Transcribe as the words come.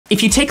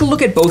If you take a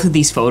look at both of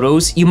these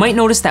photos, you might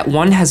notice that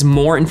one has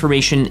more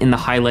information in the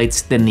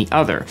highlights than the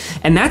other,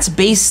 and that's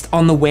based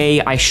on the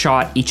way I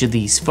shot each of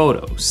these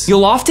photos.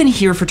 You'll often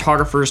hear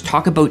photographers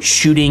talk about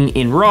shooting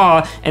in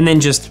RAW and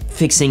then just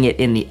fixing it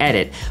in the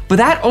edit, but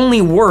that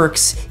only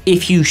works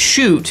if you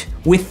shoot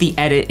with the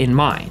edit in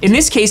mind. In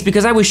this case,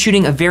 because I was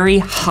shooting a very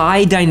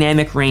high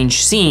dynamic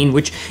range scene,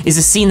 which is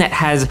a scene that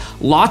has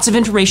lots of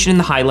information in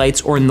the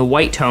highlights or in the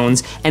white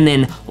tones, and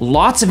then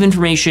lots of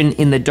information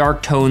in the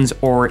dark tones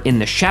or in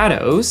the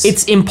shadows,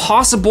 it's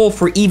impossible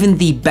for even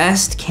the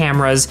best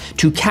cameras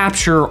to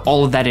capture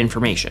all of that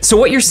information. So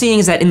what you're seeing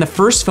is that in the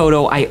first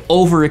photo, I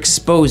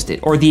overexposed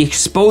it, or the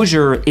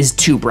exposure is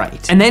too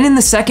bright. And then in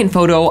the second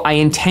photo, I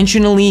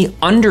intentionally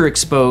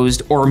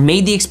underexposed or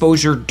made the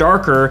exposure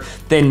darker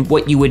than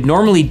what you would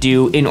normally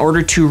do in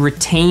order to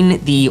retain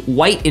the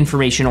white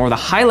information or the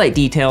highlight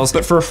details.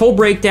 But for a full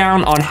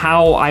breakdown on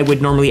how I would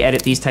normally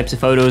edit these types of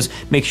photos,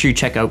 make sure you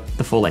check out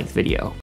the full length video.